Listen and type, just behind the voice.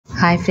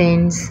Hi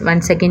friends,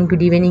 once again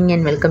good evening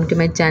and welcome to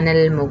my channel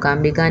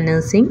Mukambika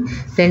Nursing.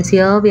 Friends,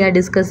 here we are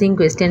discussing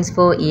questions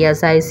for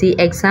ESIC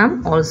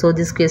exam. Also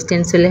these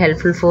questions will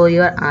helpful for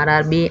your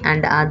RRB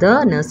and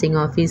other nursing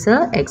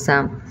officer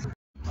exam.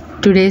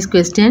 Today's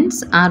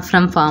questions are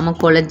from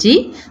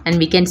pharmacology and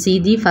we can see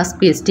the first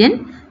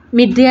question.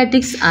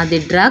 Mydriatics are the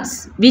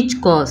drugs which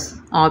cause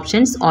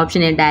options.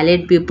 Option A,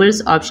 dilate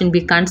pupils. Option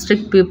B,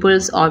 constrict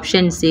pupils.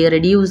 Option C,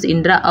 reduce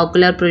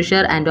intraocular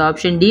pressure. And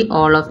option D,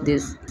 all of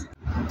this.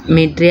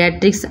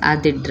 Mydriatics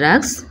are the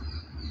drugs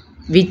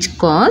which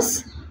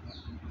cause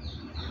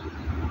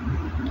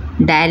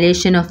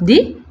dilation of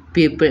the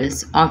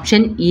pupils.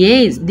 Option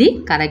A is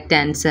the correct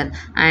answer.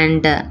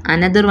 And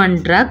another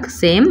one drug,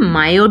 same,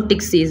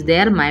 myotics is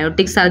there.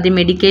 Myotics are the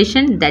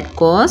medication that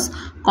cause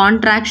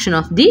contraction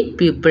of the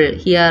pupil.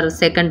 Here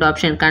second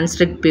option,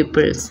 constrict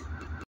pupils.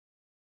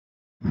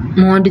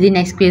 Move on to the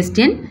next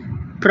question.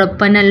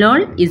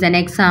 Propranolol is an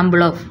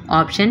example of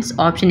options.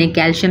 Option A,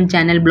 calcium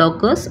channel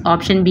blockers.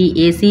 Option B,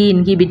 ACE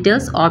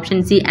inhibitors.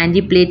 Option C,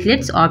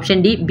 antiplatelets.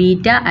 Option D,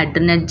 beta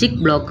adrenergic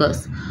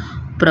blockers.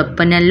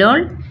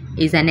 Propranolol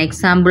is an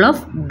example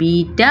of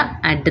beta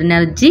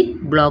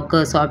adrenergic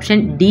blockers.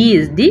 Option D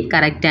is the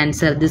correct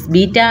answer. This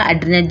beta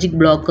adrenergic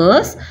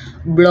blockers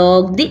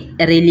block the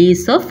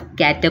release of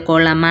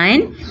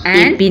catecholamine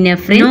and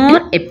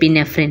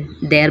epinephrine.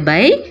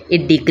 Thereby,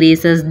 it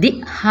decreases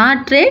the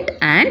heart rate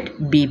and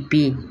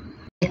BP.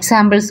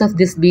 Examples of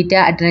this beta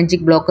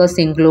adrenergic blockers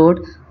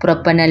include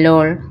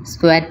propranolol,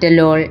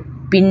 sotalol,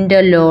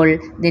 pindolol,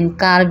 then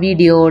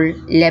carvedilol,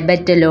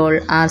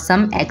 labetalol are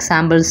some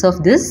examples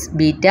of this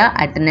beta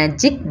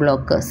adrenergic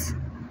blockers.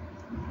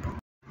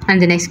 And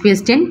the next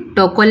question,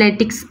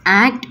 tocolytics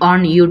act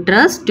on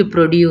uterus to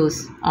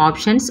produce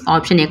options.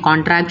 Option A,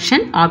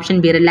 contraction.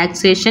 Option B,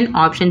 relaxation.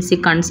 Option C,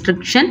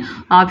 constriction.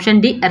 Option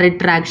D,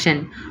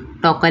 retraction.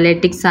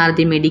 Tocolytics are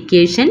the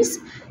medications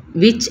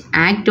which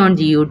act on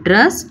the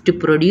uterus to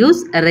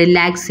produce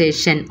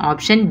relaxation.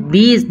 Option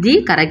B is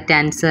the correct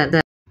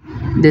answer.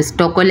 These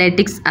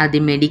tocolytics are the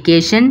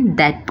medication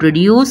that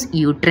produce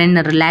uterine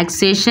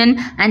relaxation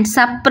and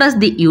suppress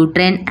the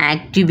uterine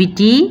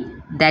activity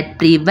that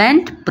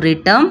prevent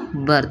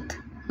preterm birth.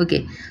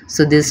 Okay,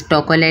 so this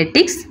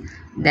tocolytics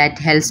that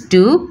helps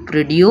to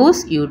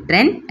produce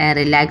uterine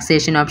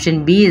relaxation.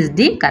 Option B is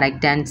the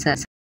correct answer.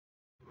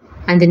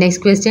 And the next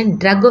question,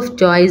 drug of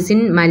choice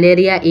in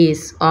malaria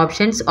is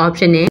options.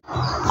 Option A,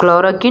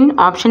 chloroquine.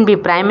 Option B,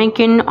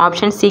 primaquine.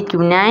 Option C,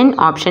 quinine.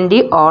 Option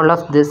D, all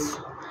of this.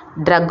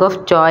 Drug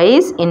of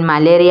choice in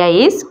malaria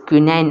is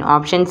quinine.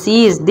 Option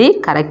C is the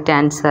correct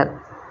answer.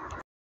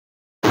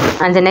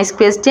 And the next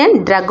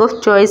question, drug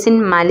of choice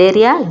in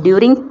malaria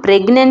during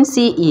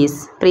pregnancy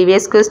is.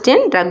 Previous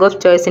question, drug of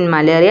choice in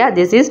malaria.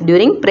 This is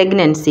during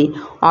pregnancy.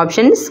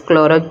 Options,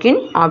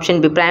 chloroquine. Option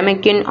B,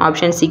 primaquine.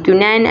 Option C,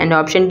 quinine. And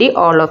option D,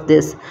 all of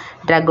this.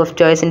 Drug of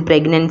choice in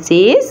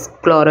pregnancy is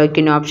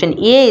chloroquine. Option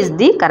A is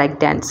the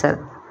correct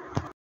answer.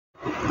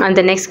 And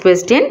the next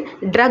question,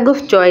 drug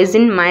of choice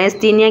in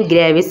myasthenia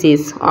gravis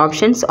is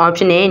options.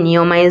 Option A,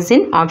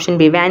 neomycin. Option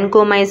B,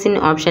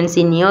 vancomycin. Option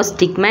C,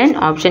 neostigmine.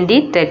 Option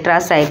D,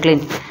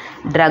 tetracycline.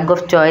 Drug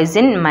of choice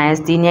in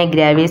myasthenia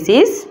gravis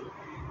is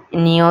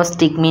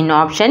neostigmine.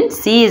 Option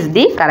C is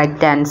the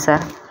correct answer.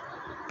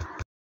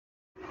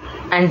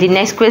 And the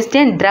next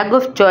question, drug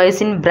of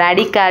choice in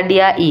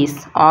bradycardia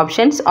is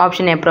options.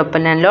 Option A,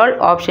 propranolol.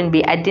 Option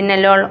B,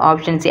 atenolol.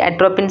 Option C,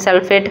 atropine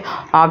sulfate.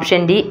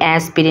 Option D,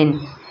 aspirin.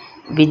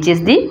 Which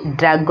is the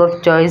drug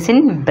of choice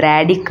in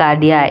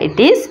bradycardia? It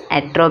is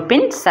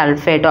atropine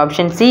sulfate.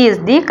 Option C is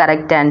the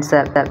correct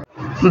answer.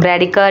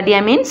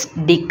 Bradycardia means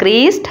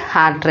decreased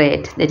heart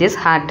rate. That is,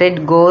 heart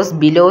rate goes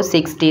below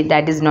 60.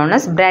 That is known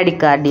as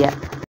bradycardia.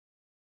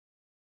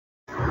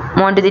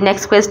 Move on to the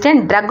next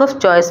question. Drug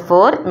of choice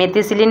for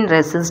methicillin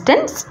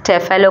resistant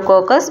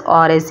staphylococcus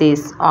aureus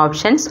is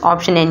options.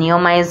 Option A,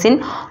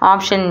 neomycin.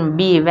 Option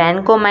B,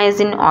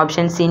 vancomycin.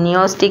 Option C,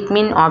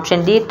 neostigmine.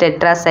 Option D,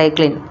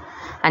 tetracycline.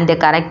 And the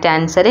correct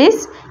answer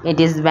is, it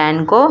is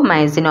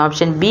vancomycin.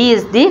 Option B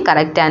is the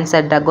correct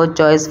answer. Drug of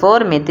choice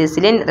for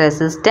methicillin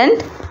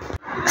resistant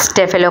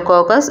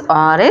staphylococcus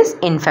aureus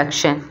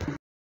infection.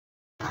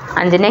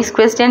 And the next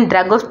question,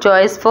 drug of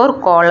choice for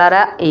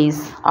cholera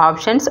is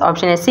options.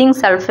 Option A, zinc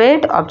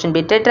sulfate. Option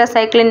B,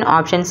 tetracycline.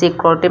 Option C,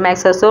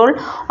 clotrimazole.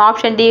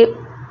 Option D,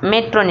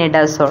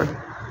 metronidazole.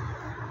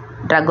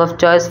 Drug of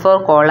choice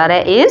for cholera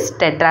is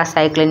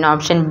tetracycline.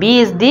 Option B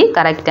is the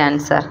correct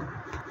answer.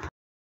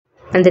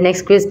 And the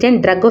next question,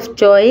 drug of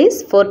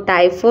choice for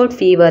typhoid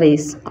fever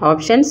is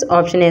options.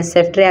 Option A,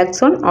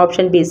 ceftriaxone.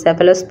 Option B,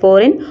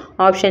 cephalosporin.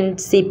 Option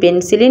C,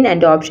 penicillin.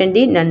 And option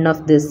D, none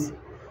of this.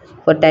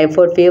 For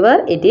typhoid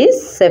fever, it is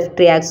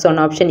ceftriaxone.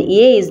 Option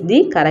A is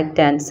the correct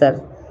answer.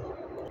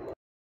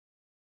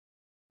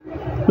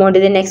 Move on to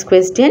the next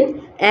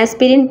question.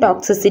 Aspirin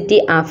toxicity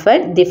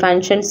affect the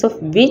functions of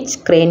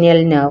which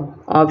cranial nerve?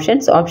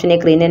 Options: option A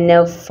cranial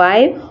nerve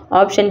 5,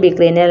 option B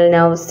cranial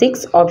nerve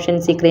 6,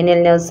 option C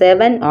cranial nerve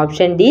 7,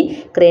 option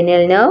D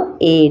cranial nerve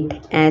 8.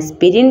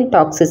 Aspirin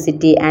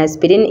toxicity.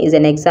 Aspirin is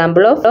an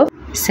example of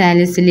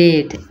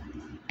salicylate.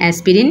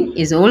 Aspirin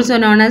is also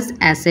known as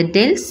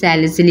acetyl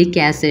salicylic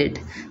acid.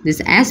 This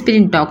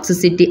aspirin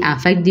toxicity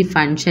affect the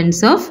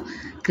functions of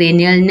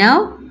cranial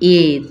nerve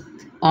 8.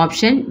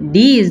 Option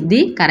D is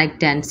the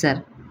correct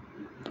answer.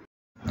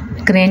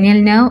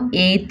 Cranial nerve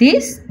 8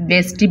 is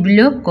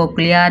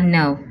vestibulocochlear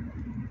nerve.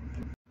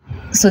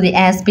 So the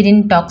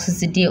aspirin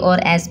toxicity or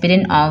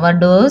aspirin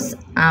overdose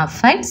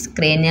affects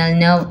cranial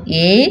nerve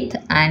 8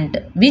 and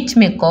which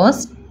may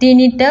cause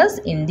tinnitus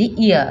in the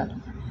ear.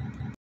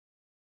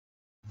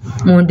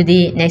 Move to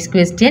the next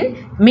question.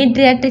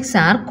 Mydriatics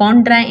are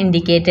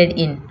contraindicated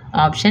in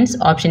options: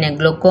 option A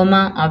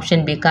glaucoma,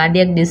 option B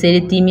cardiac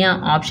dysarrhythmia,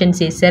 option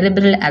C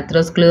cerebral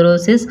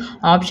atherosclerosis,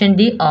 option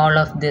D all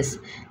of this.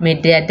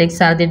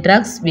 Mydriatics are the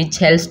drugs which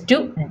helps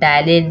to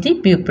dilate the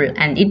pupil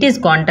and it is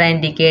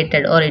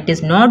contraindicated or it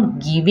is not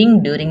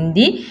giving during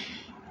the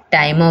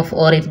time of,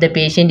 or if the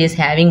patient is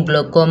having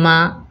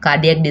glaucoma,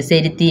 cardiac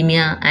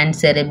dysarrhythmia and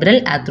cerebral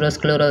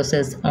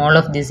atherosclerosis. All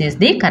of this is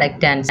the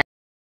correct answer.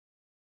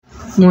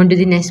 Move on to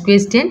the next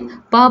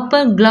question.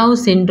 Purple glove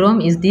syndrome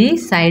is the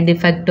side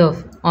effect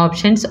of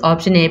options: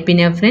 option A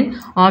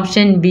epinephrine,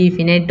 option B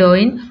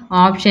phenytoin,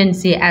 option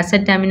C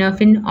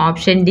acetaminophen,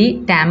 option D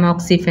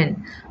tamoxifen.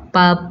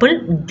 Purple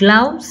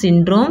glove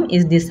syndrome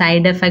is the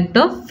side effect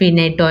of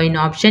phenytoin.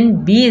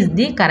 Option B is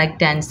the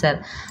correct answer.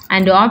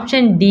 And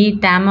option D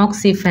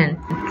tamoxifen.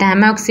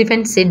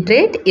 Tamoxifen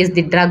citrate is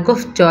the drug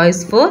of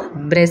choice for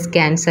breast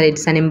cancer.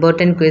 It's an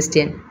important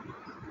question.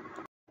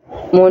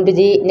 Move on to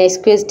the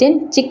next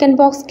question.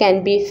 Chickenpox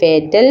can be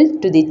fatal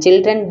to the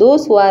children,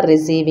 those who are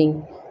receiving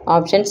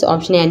options: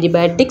 option A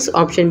antibiotics,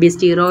 option B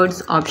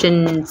steroids,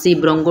 option C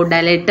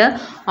bronchodilator,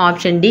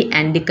 option D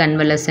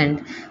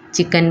anticonvulsant.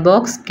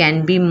 Chickenpox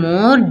can be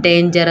more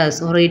dangerous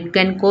or it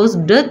can cause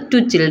death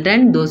to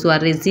children, those who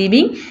are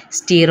receiving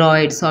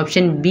steroids.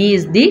 Option B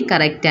is the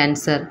correct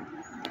answer.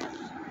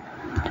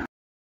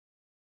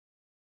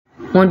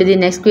 On to the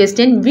next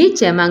question.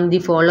 Which among the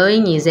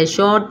following is a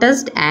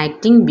shortest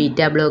acting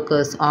beta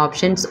blockers?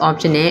 Options: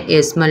 option A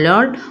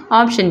esmolol,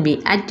 option B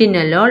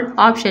atenolol,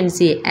 option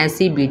C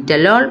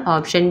acebutolol,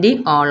 option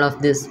D all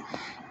of this.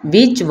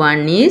 Which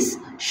one is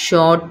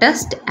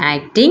shortest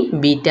acting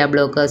beta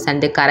blockers?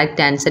 And the correct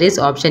answer is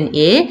option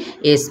A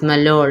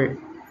esmolol.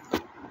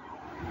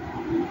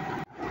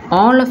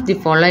 All of the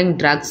following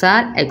drugs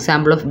are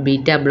example of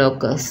beta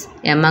blockers.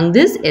 Among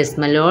this,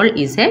 esmolol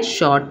is a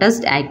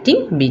shortest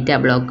acting beta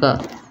blocker.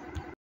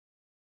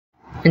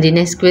 And the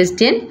next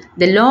question.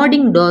 The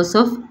loading dose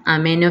of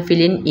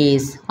aminophylline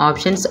is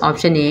options: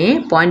 option A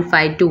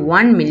 0.5 to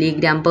 1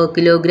 mg per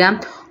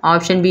kilogram,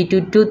 option B 2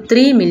 to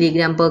 3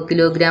 mg per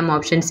kilogram,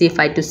 option C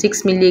 5 to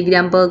 6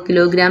 mg per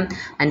kilogram,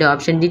 and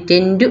option D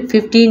 10 to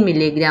 15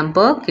 mg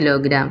per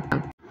kilogram.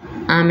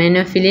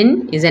 Aminophylline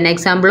is an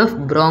example of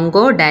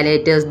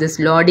bronchodilators. This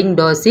loading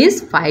dose is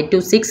 5 to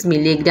 6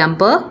 mg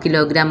per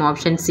kilogram.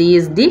 Option C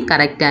is the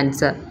correct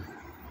answer.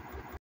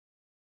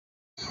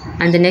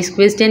 And the next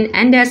question.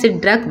 Antacid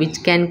drug which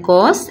can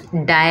cause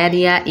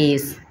diarrhea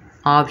is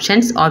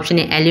options: option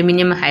A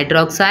aluminum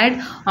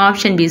hydroxide,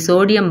 option B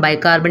sodium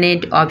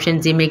bicarbonate,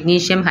 option C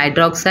magnesium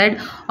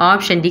hydroxide,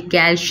 option D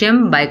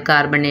calcium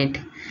bicarbonate.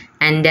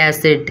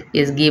 Antacid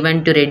is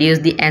given to reduce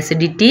the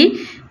acidity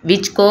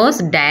which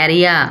cause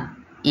diarrhea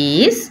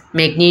is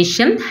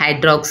magnesium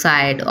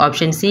hydroxide.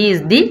 Option C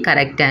is the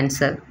correct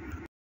answer.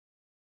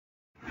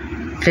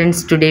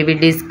 Friends, today we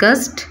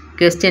discussed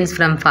questions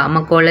from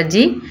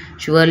pharmacology.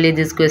 Surely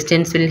these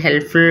questions will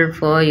helpful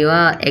for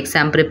your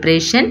exam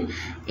preparation.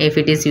 If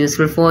it is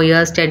useful for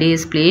your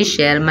studies, please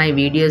share my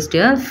videos to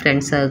your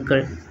friend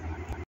circle.